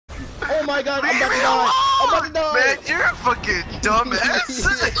Oh my god, I'm about to die. I'm about to die. Man, you're a fucking dumbass.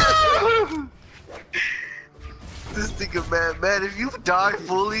 This nigga, man, if you die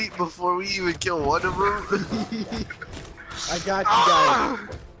fully before we even kill one of them. I got you guys.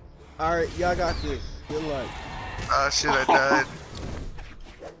 Alright, y'all got this. Good luck. Oh shit, I died.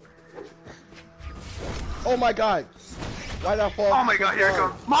 Oh my god. Why'd I fall? Oh my god, here it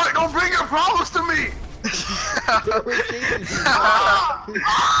comes. Mark, don't bring your problems to me! They were chasing you.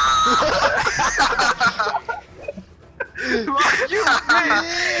 Mark, you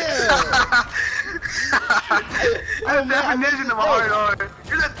bitch! You're the definition of a hard on.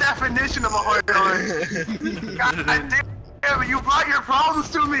 You're the definition of a hard on. God damn it, you brought your problems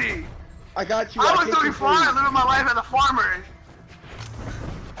to me! I got you. I was doing fine, living my life as a farmer.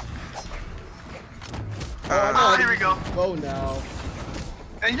 Here we go. Go now.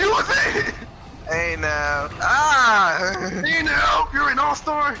 And you was it! Hey now. Hey now, you're an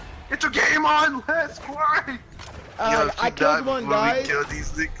all-star. Get your game on. Let's play. Yo, I killed one, guys. Kill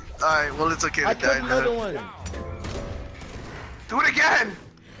these niggas. Alright, well it's okay I to killed die another now. one. Do it again.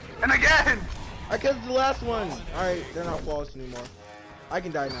 And again. I killed the last one. Alright, they're not flawless anymore. I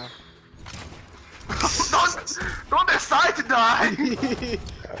can die now. don't decide to die.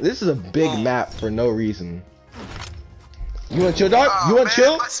 This is a big map for no reason. You want to chill, dog? You want to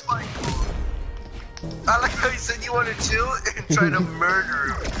chill? I like how you said you want to chill and try to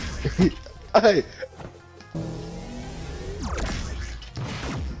murder him. Hey.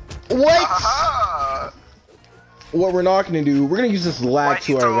 What? What we're not gonna do, we're gonna use this lag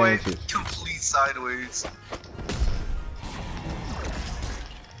to our advantage. Complete sideways.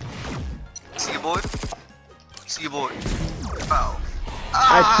 See you, boy. See you, boy. Foul.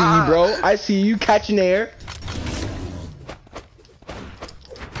 I see you, bro. I see you catching air.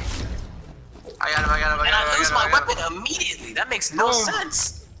 I got him. And I lose my weapon immediately. That makes no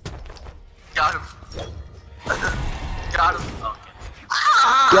sense. Got him. Got him. Okay.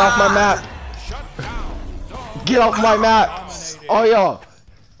 Get off my map. Get off my map. Oh, y'all.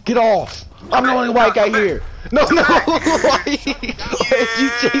 Get off. I'm the only white guy here. No. Why you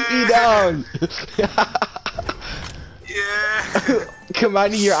chase me down? Yeah. Come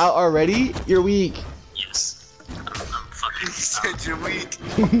on, you're out already? You're weak. Yes. I'm fucking. He said you're weak.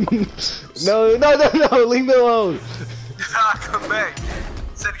 No. Leave me alone. Come back.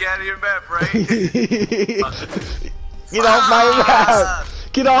 Said get out of your map, right? Get off my map.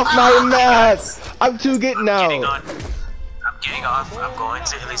 Get off my map. I'm too good now. I'm getting off. I'm going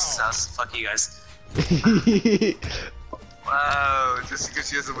to Elise's house. Fuck you guys. Wow, just because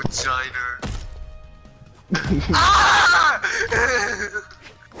she has a vagina.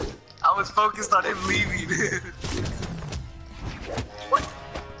 I was focused on him leaving.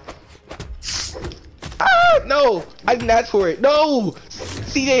 No, I didn't ask for it. No,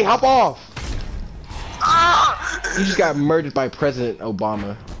 CJ, hop off. You just got murdered by President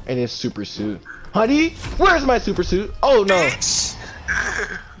Obama and his super suit. Honey, where's my super suit? Oh no.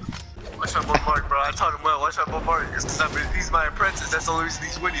 Watch my boy Mark, bro. I taught him well. Watch my boy Mark. He's my apprentice. That's the only reason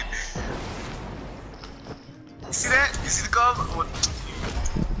he's winning. You see that? You see the gum?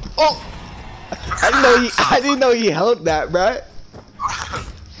 Oh! I didn't know he held that, bruh.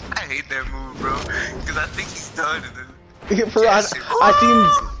 I hate that move, bro. Cause I think he's done. And then For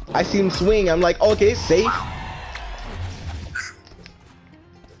I see him swing. I'm like, okay, safe.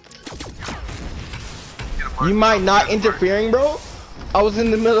 You mind not interfering, bro? I was in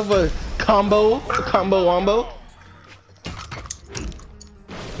the middle of a combo wombo.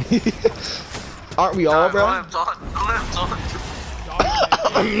 Aren't we all, bro?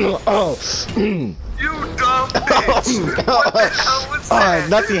 Oh. You dumb bitch! What the hell was that?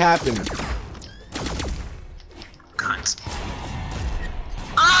 Nothing happened. Cunt.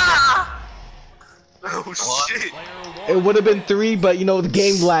 Oh shit! It would have been 3, but you know the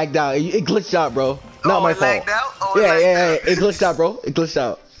game lagged out. It glitched out, bro. Not my fault. Lagged out? Oh, Yeah. It glitched out, bro. It glitched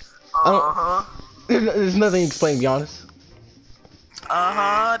out. There's nothing to explain, to be honest.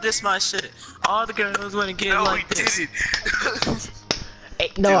 This my shit. All the girls wanna get like this. Did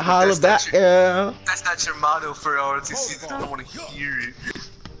it. No, Dude, how of that? Yeah. That's not your motto for RTC. I don't want to hear it.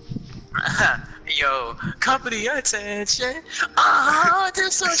 Yo, company attention.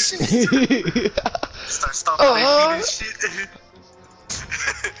 This some shit. Start stopping this shit.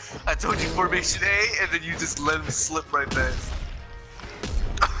 I told you formation A, and then you just let him slip right past.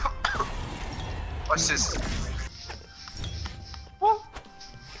 Watch this.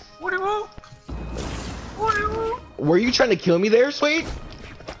 What do you want? What do you want? Were you trying to kill me there, Sweet?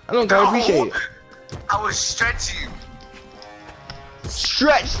 I don't appreciate it. I was stretching.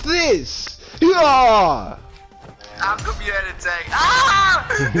 Stretch this! Yeah! How come you had attack? Ah!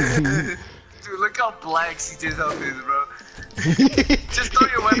 Dude, look how black CJ's health is, bro. Just throw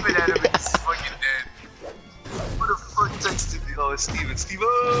your weapon at him and he's fucking dead. Who the fuck texted me? Oh, it's Steven.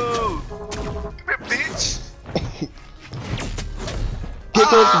 Steve-o! Come here, bitch! Get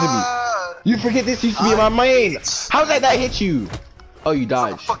closer to me. You forget this used to be in my main. How did that not hit you? Oh, you I'm a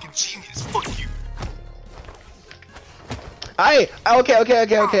dodged. fucking genius. Fuck you. Hey,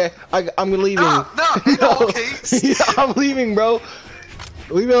 okay. I'm leaving. No, okay. Yeah, I'm leaving, bro.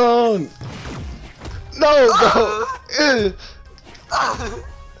 Leave me alone. No, bro.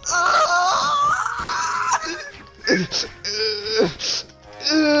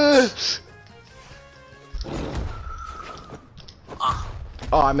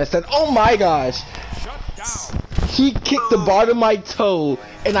 Oh, I messed that. Oh my gosh. He kicked the bottom of my toe,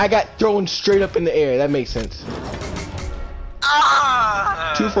 and I got thrown straight up in the air. That makes sense.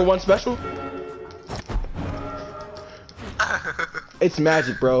 2 for 1 special? It's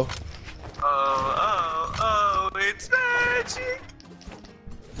magic, bro. Oh, it's magic.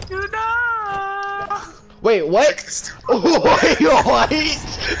 You know. Wait, what? Wait, what? See,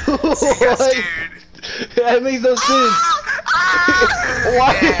 I got scared. That makes no sense.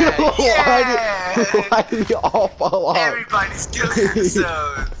 Why did we all fall off? Everybody's killing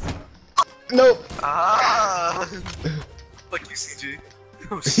themselves. Nope. Fuck you, CJ.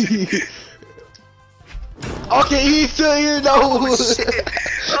 Oh shit. Okay, he's still here. No. Oh shit.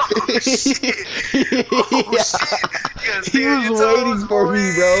 Oh shit. Oh shit. He was waiting for me,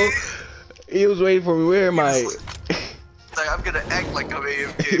 bro. He was waiting for me. Where am I? Like, I'm gonna act like I'm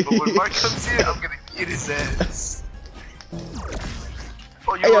AFK, but when Mark comes here, I'm gonna get his ass.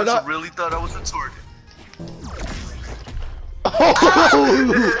 Oh, you guys really thought I was retarded. Oh,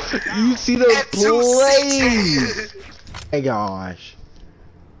 you see the plays? Hey gosh.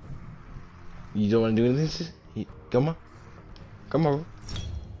 You don't want to do anything? Come on. Come on.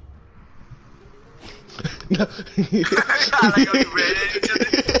 No. Like, you ran at each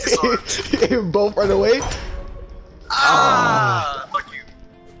other. Both run away? Fuck you.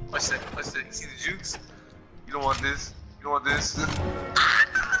 Watch that. You see the jukes? You don't want this. You don't want this.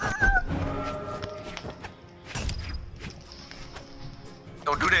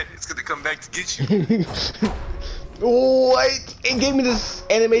 Don't do that. It's gonna come back to get you. What? It gave me this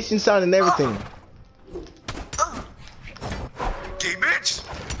animation sound and everything. Gay bitch.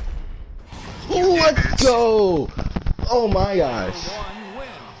 Let's go! Oh my gosh.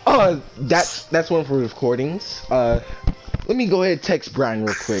 That's one for recordings. Let me go ahead and text Brian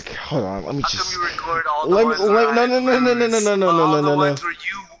real quick. Hold on, let me just. How come you record all the ones where I lose?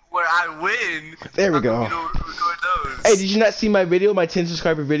 Where I win. There we go. You don't record those? Hey, did you not see my video, my 10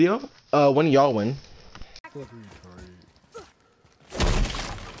 subscriber video? One of y'all win. What am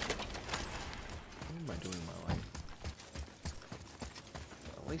I doing in my life?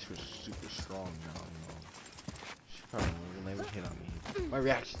 At least we're super strong now, you know. She probably will never hit on me. My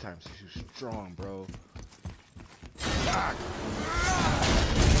reaction time is too strong, bro. Ah.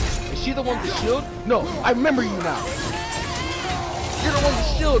 Is she the one with the shield? No, I remember you now. You're the one with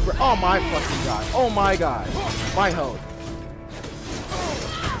the shield, bro. Oh my fucking god. Oh my god. My health.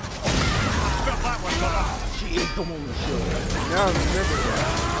 She is the one with the shield. Now I remember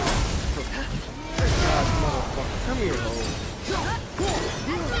that. God, motherfucker. Come here, ho.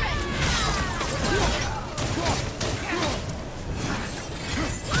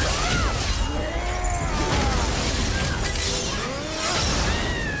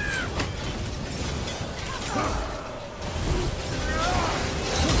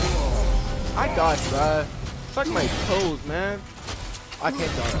 I dodged, bruh. Fuck my toes, man. I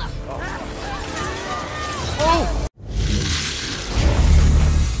can't dodge. Oh.